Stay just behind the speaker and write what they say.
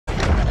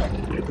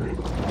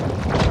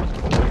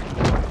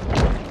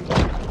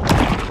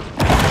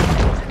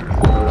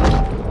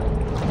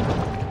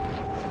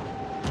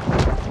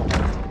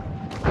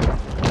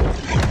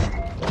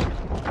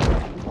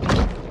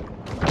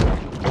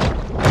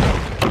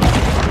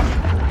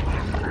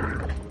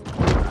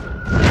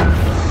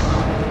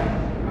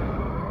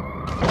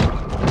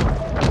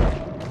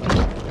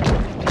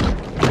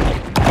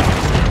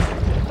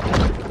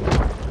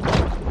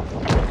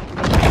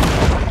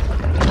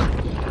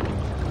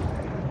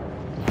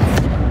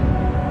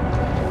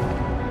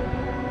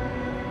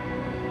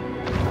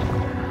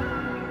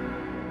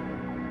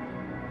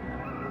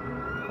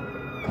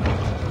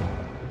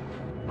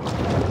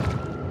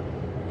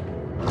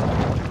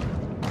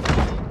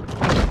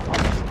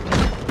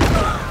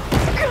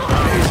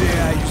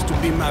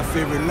My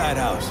favorite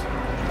lighthouse.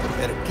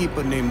 Had a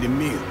keeper named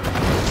Emil.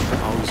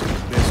 Always in the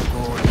best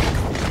gold.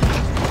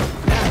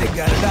 Now they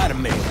got it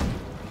automated.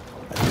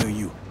 I tell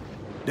you,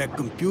 that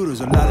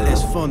computer's a lot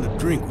less fun to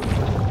drink with.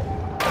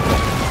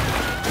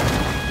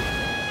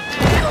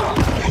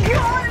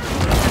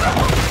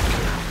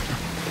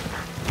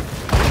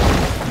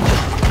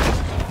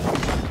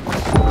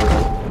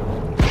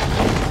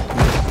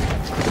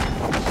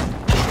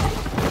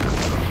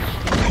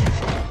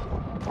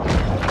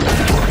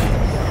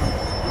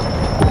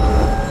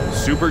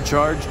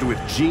 Supercharged with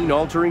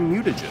gene-altering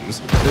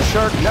mutagens, the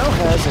shark now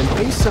has an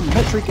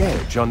asymmetric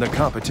edge on the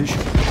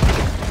competition.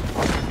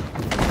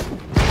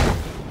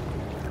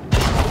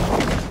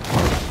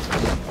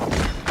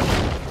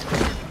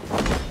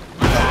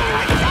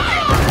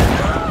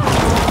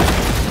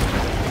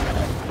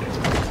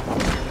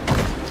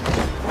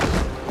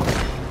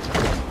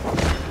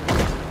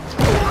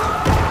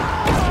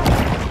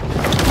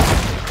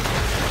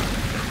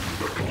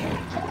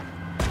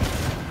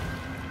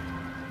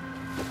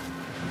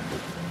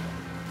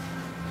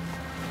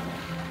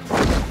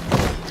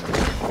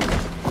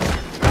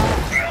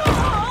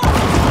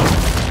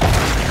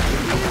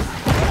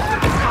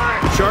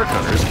 Shark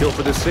hunters kill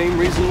for the same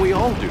reason we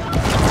all do. To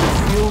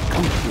feel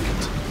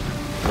complete.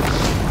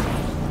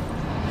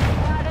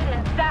 Spotted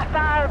in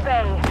Sapphire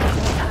Bay.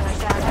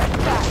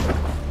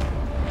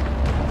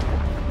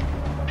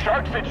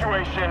 Shark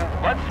situation.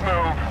 Let's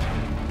move.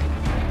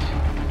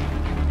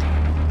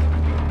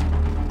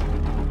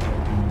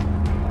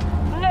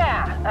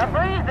 Yeah, a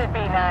breeze would be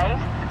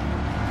nice.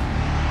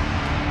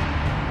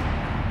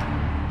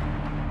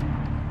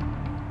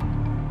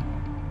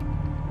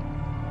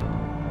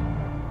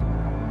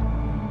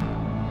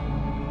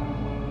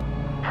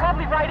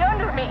 Probably right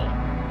under me.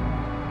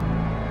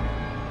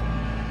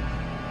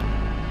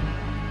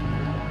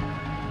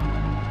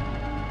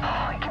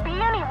 Oh, it could be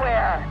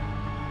anywhere.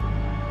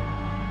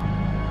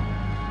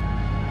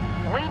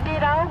 We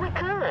did all we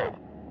could.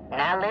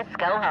 Now let's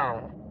go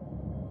home.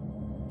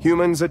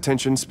 Humans'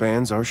 attention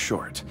spans are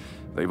short.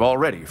 They've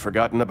already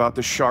forgotten about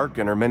the shark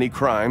and her many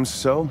crimes,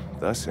 so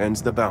thus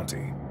ends the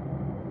bounty.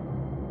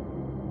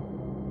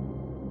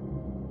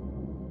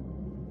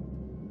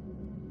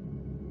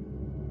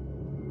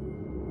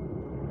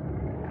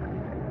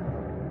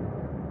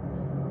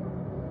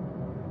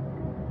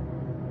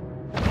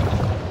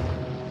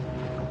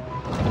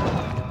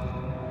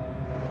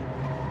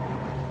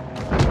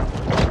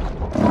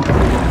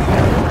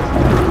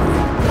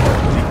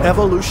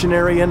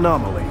 Evolutionary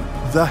anomaly,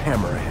 the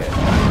hammerhead.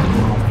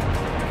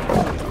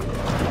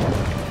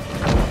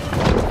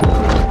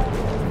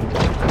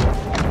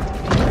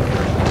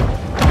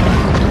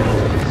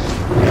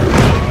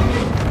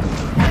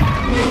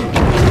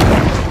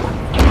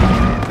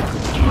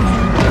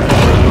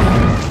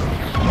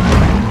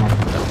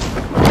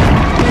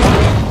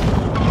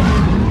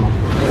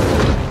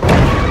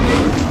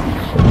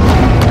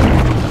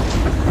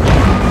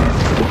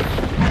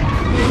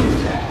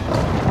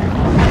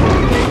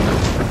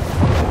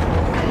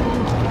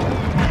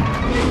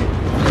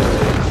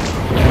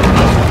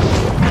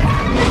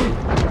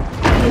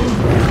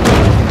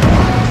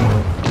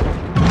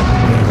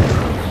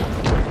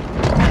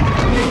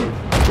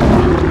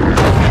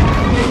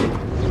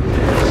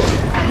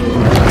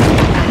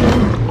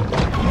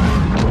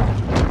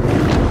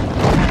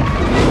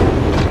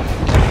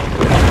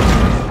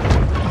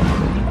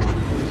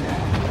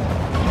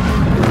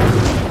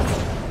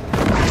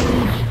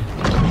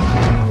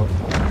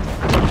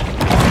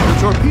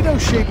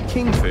 Torpedo-shaped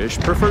kingfish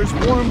prefers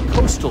warm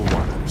coastal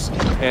waters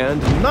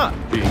and not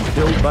being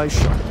killed by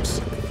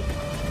sharks.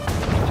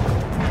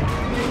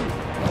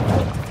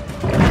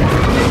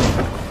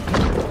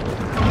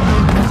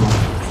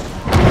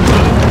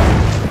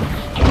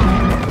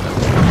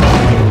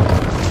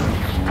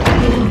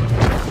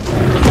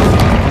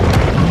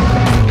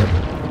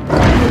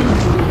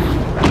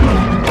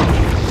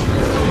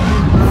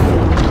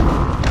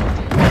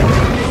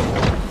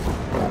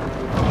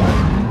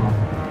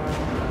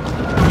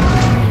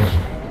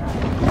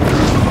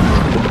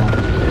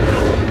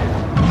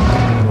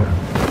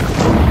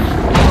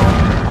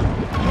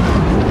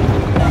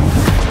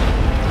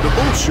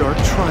 Shark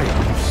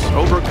triumphs,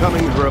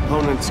 overcoming her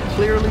opponent's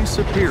clearly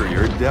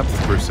superior depth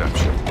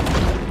perception.